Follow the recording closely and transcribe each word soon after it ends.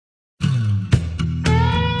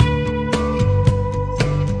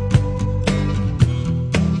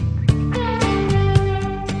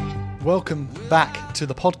welcome back to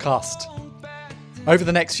the podcast. Over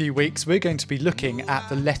the next few weeks, we're going to be looking at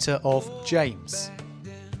the letter of James.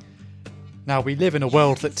 Now, we live in a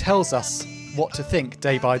world that tells us what to think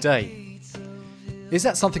day by day. Is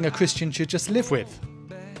that something a Christian should just live with?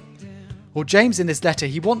 Well, James in this letter,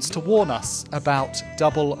 he wants to warn us about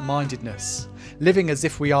double-mindedness, living as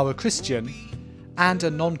if we are a Christian and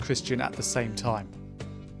a non-Christian at the same time.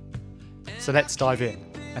 So let's dive in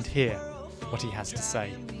and hear what he has to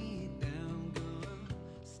say.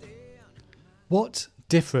 What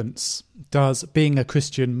difference does being a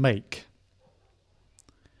Christian make?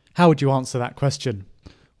 How would you answer that question?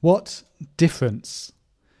 What difference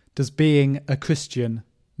does being a Christian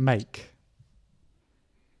make?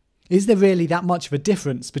 Is there really that much of a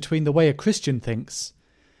difference between the way a Christian thinks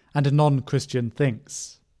and a non-Christian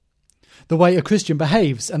thinks? The way a Christian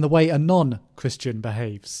behaves and the way a non-Christian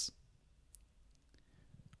behaves?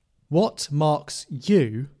 What marks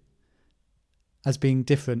you as being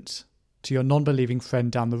different to your non-believing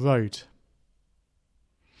friend down the road?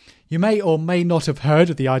 You may or may not have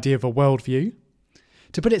heard of the idea of a worldview.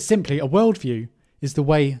 To put it simply, a worldview is the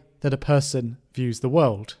way that a person views the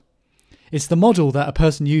world. It's the model that a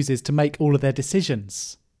person uses to make all of their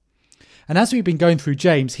decisions. And as we've been going through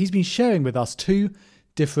James, he's been sharing with us two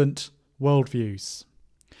different worldviews.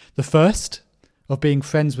 The first of being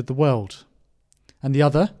friends with the world, and the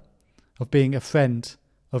other of being a friend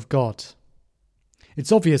of God.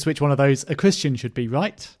 It's obvious which one of those a Christian should be,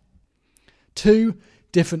 right? Two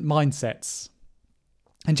different mindsets.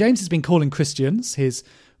 And James has been calling Christians, his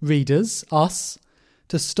readers, us,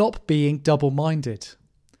 to stop being double-minded,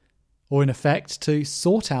 or in effect, to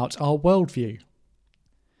sort out our worldview.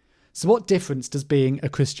 So what difference does being a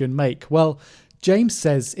Christian make? Well, James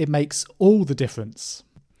says it makes all the difference.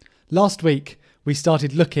 Last week, we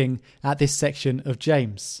started looking at this section of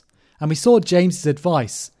James, and we saw James's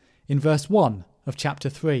advice in verse 1 of chapter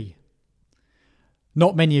 3.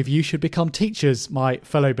 Not many of you should become teachers, my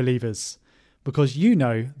fellow believers, because you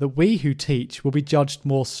know that we who teach will be judged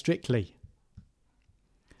more strictly.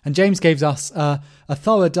 And James gives us a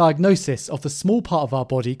thorough diagnosis of the small part of our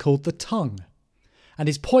body called the tongue. And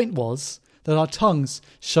his point was that our tongues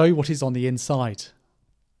show what is on the inside.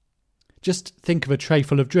 Just think of a tray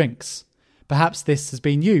full of drinks. Perhaps this has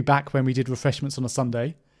been you back when we did refreshments on a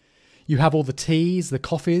Sunday. You have all the teas, the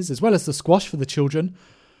coffees, as well as the squash for the children,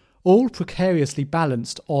 all precariously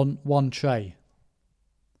balanced on one tray.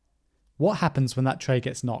 What happens when that tray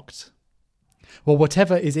gets knocked? Well,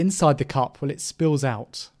 whatever is inside the cup, it spills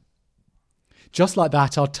out. Just like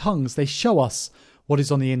that, our tongues, they show us what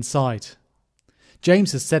is on the inside.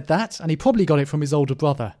 James has said that, and he probably got it from his older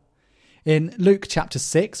brother. In Luke chapter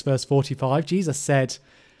 6, verse 45, Jesus said,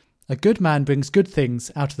 "A good man brings good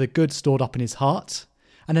things out of the good stored up in his heart,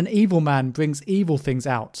 and an evil man brings evil things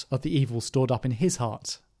out of the evil stored up in his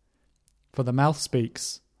heart. For the mouth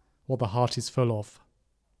speaks what the heart is full of."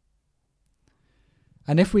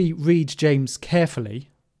 And if we read James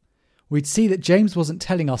carefully, we'd see that James wasn't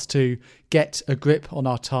telling us to get a grip on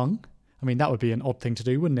our tongue. I mean, that would be an odd thing to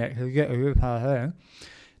do, wouldn't it?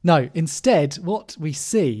 No, instead, what we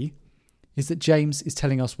see is that James is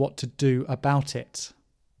telling us what to do about it.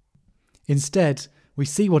 Instead, we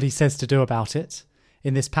see what he says to do about it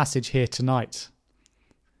in this passage here tonight.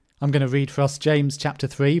 I'm going to read for us James chapter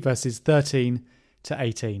 3, verses 13 to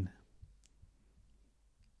 18.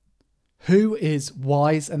 Who is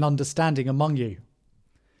wise and understanding among you?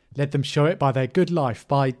 Let them show it by their good life,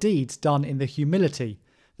 by deeds done in the humility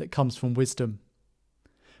that comes from wisdom.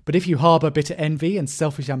 But if you harbour bitter envy and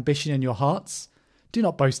selfish ambition in your hearts, do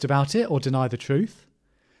not boast about it or deny the truth.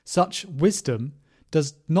 Such wisdom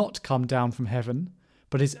does not come down from heaven,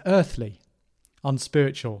 but is earthly,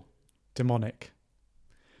 unspiritual, demonic.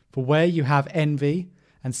 For where you have envy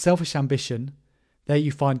and selfish ambition, there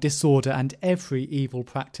you find disorder and every evil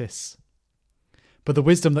practice. But the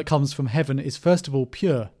wisdom that comes from heaven is first of all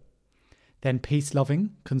pure, then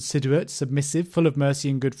peace-loving, considerate, submissive, full of mercy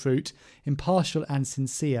and good fruit, impartial and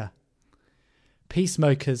sincere.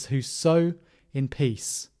 Peacemakers who sow in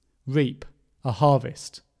peace reap a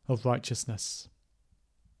harvest of righteousness.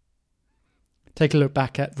 Take a look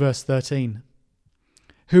back at verse 13.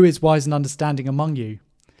 Who is wise and understanding among you?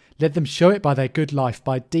 Let them show it by their good life,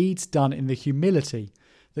 by deeds done in the humility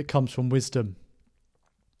that comes from wisdom.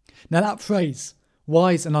 Now that phrase,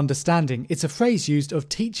 wise and understanding, it's a phrase used of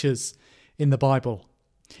teachers in the Bible.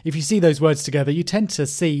 If you see those words together, you tend to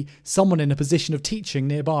see someone in a position of teaching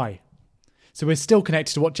nearby. So we're still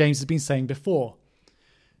connected to what James has been saying before.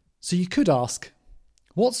 So you could ask,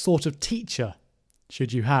 what sort of teacher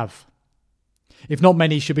should you have? If not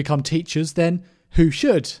many should become teachers, then who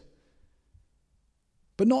should?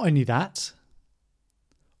 But not only that,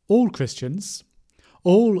 all Christians,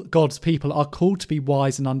 all God's people are called to be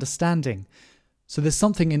wise and understanding. So there's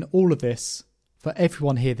something in all of this for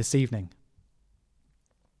everyone here this evening.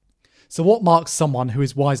 So what marks someone who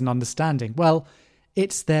is wise and understanding? Well,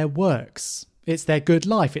 it's their works. It's their good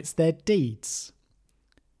life. It's their deeds.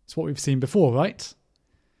 It's what we've seen before, right?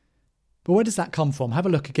 But where does that come from? Have a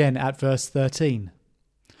look again at verse 13.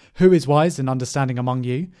 Who is wise and understanding among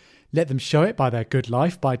you? Let them show it by their good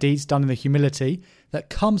life, by deeds done in the humility that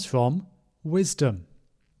comes from wisdom.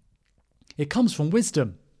 It comes from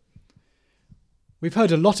wisdom. We've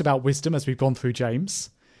heard a lot about wisdom as we've gone through James.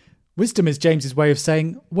 Wisdom is James's way of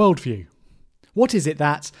saying worldview. What is it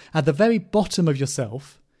that, at the very bottom of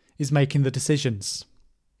yourself, is making the decisions?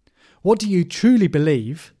 What do you truly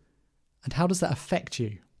believe, and how does that affect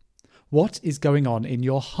you? What is going on in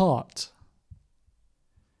your heart?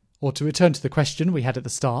 Or to return to the question we had at the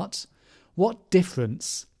start, what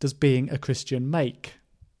difference does being a Christian make?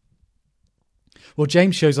 Well,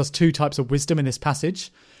 James shows us two types of wisdom in this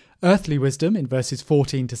passage. Earthly wisdom in verses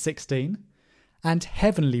 14 to 16, and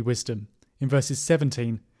heavenly wisdom in verses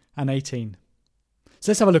 17 and 18.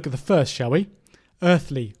 So let's have a look at the first, shall we?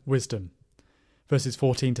 Earthly wisdom, verses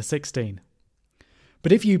 14 to 16.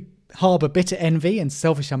 But if you harbour bitter envy and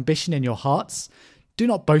selfish ambition in your hearts, do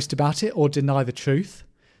not boast about it or deny the truth.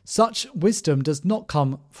 Such wisdom does not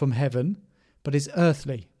come from heaven, but is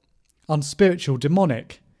earthly, unspiritual,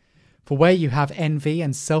 demonic. For where you have envy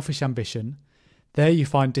and selfish ambition, there you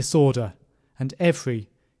find disorder and every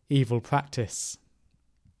evil practice.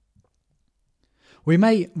 We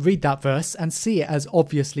may read that verse and see it as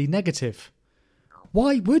obviously negative.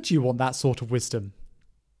 Why would you want that sort of wisdom?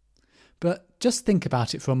 But just think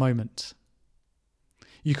about it for a moment.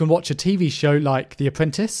 You can watch a TV show like The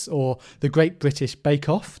Apprentice or The Great British Bake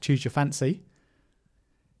Off, choose your fancy.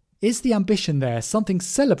 Is the ambition there something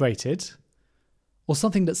celebrated or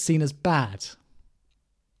something that's seen as bad?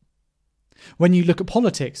 When you look at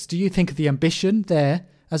politics, do you think of the ambition there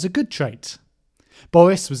as a good trait?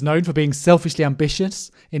 Boris was known for being selfishly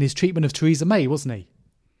ambitious in his treatment of Theresa May, wasn't he?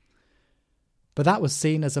 But that was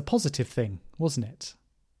seen as a positive thing, wasn't it?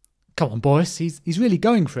 Come on, Boris, he's really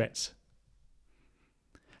going for it.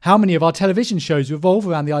 How many of our television shows revolve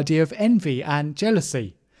around the idea of envy and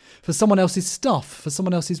jealousy for someone else's stuff, for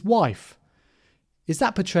someone else's wife? Is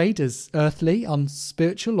that portrayed as earthly,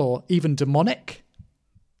 unspiritual, or even demonic?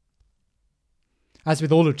 As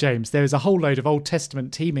with all of James, there is a whole load of Old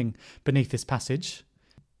Testament teeming beneath this passage.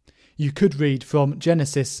 You could read from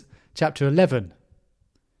Genesis chapter 11.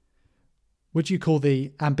 Would you call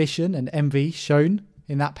the ambition and envy shown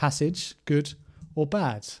in that passage good or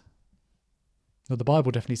bad? Well, the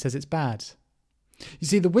Bible definitely says it's bad. You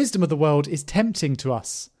see, the wisdom of the world is tempting to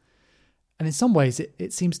us, and in some ways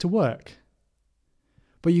it seems to work.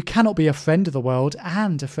 But you cannot be a friend of the world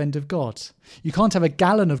and a friend of God. You can't have a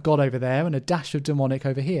gallon of God over there and a dash of demonic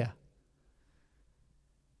over here.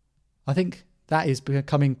 I think that is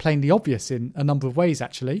becoming plainly obvious in a number of ways,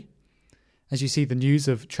 actually. As you see the news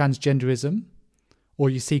of transgenderism, or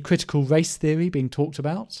you see critical race theory being talked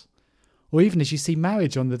about, or even as you see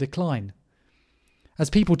marriage on the decline. As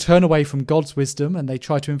people turn away from God's wisdom and they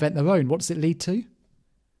try to invent their own, what does it lead to?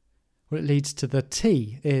 Well, it leads to the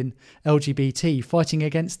T in LGBT fighting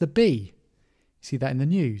against the B. You see that in the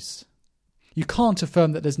news. You can't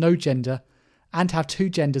affirm that there's no gender and have two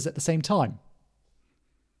genders at the same time.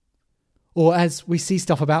 Or as we see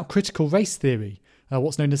stuff about critical race theory,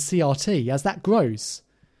 what's known as CRT, as that grows,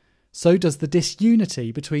 so does the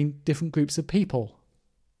disunity between different groups of people.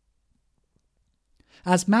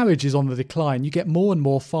 As marriage is on the decline, you get more and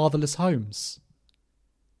more fatherless homes.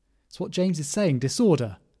 It's what James is saying,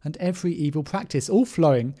 disorder and every evil practice, all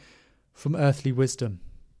flowing from earthly wisdom.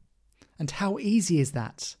 And how easy is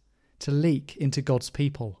that to leak into God's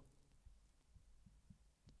people?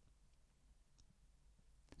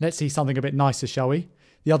 Let's see something a bit nicer, shall we?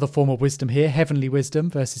 The other form of wisdom here, heavenly wisdom,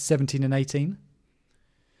 verses 17 and 18.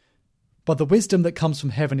 But the wisdom that comes from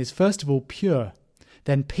heaven is first of all pure,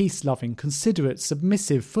 then peace-loving, considerate,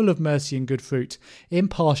 submissive, full of mercy and good fruit,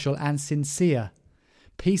 impartial and sincere.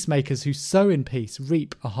 Peacemakers who sow in peace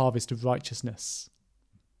reap a harvest of righteousness.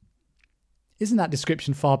 Isn't that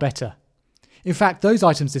description far better? In fact, those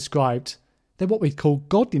items described, they're what we'd call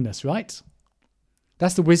godliness, right?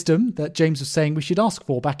 That's the wisdom that James was saying we should ask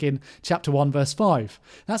for back in chapter 1, verse 5.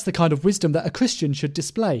 That's the kind of wisdom that a Christian should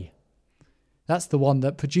display. That's the one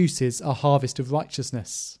that produces a harvest of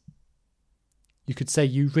righteousness. You could say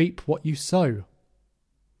you reap what you sow.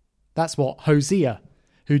 That's what Hosea,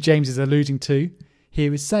 who James is alluding to,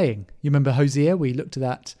 here is saying. You remember Hosea? We looked at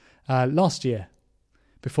that last year,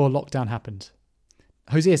 before lockdown happened.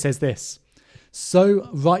 Hosea says this: sow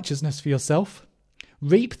righteousness for yourself,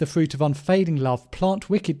 reap the fruit of unfailing love, plant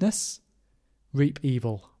wickedness, reap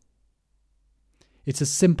evil. It's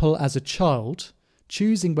as simple as a child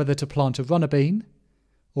choosing whether to plant a runner bean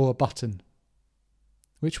or a button.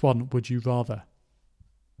 Which one would you rather?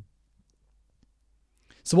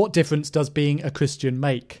 So what difference does being a Christian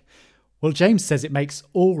make? Well, James says it makes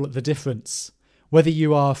all the difference. Whether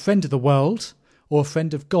you are a friend of the world or a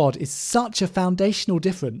friend of God is such a foundational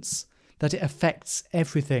difference that it affects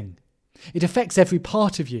everything. It affects every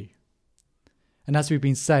part of you. And as we've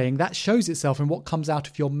been saying, that shows itself in what comes out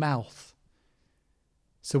of your mouth.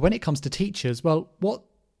 So when it comes to teachers, well, what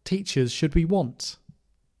teachers should we want?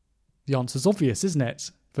 The answer's obvious, isn't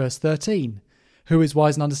it? Verse 13. Who is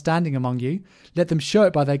wise and understanding among you? Let them show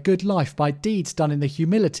it by their good life, by deeds done in the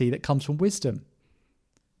humility that comes from wisdom.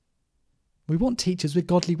 We want teachers with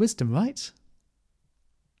godly wisdom, right?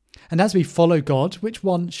 And as we follow God, which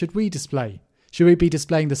one should we display? Should we be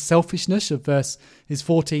displaying the selfishness of verses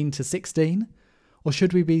 14 to 16? Or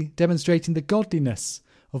should we be demonstrating the godliness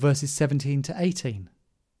of verses 17 to 18?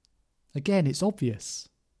 Again, it's obvious.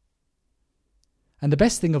 And the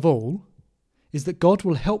best thing of all is that God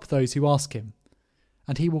will help those who ask him,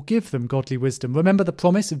 and he will give them godly wisdom. Remember the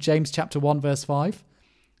promise of James chapter 1 verse 5?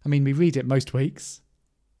 We read it most weeks.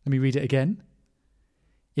 Let me read it again.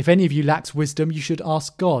 If any of you lacks wisdom, you should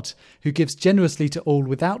ask God, who gives generously to all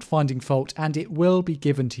without finding fault, and it will be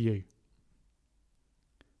given to you.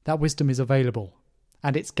 That wisdom is available,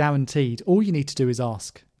 and it's guaranteed. All you need to do is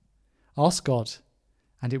ask. Ask God,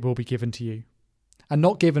 and it will be given to you. And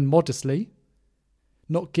not given modestly,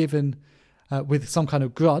 not given with some kind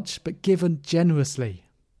of grudge, but given generously.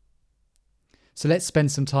 So let's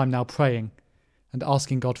spend some time now praying and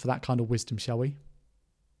asking God for that kind of wisdom, shall we?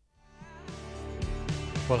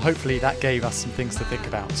 Well, hopefully that gave us some things to think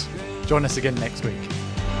about. Join us again next week.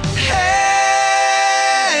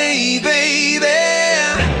 Hey, baby.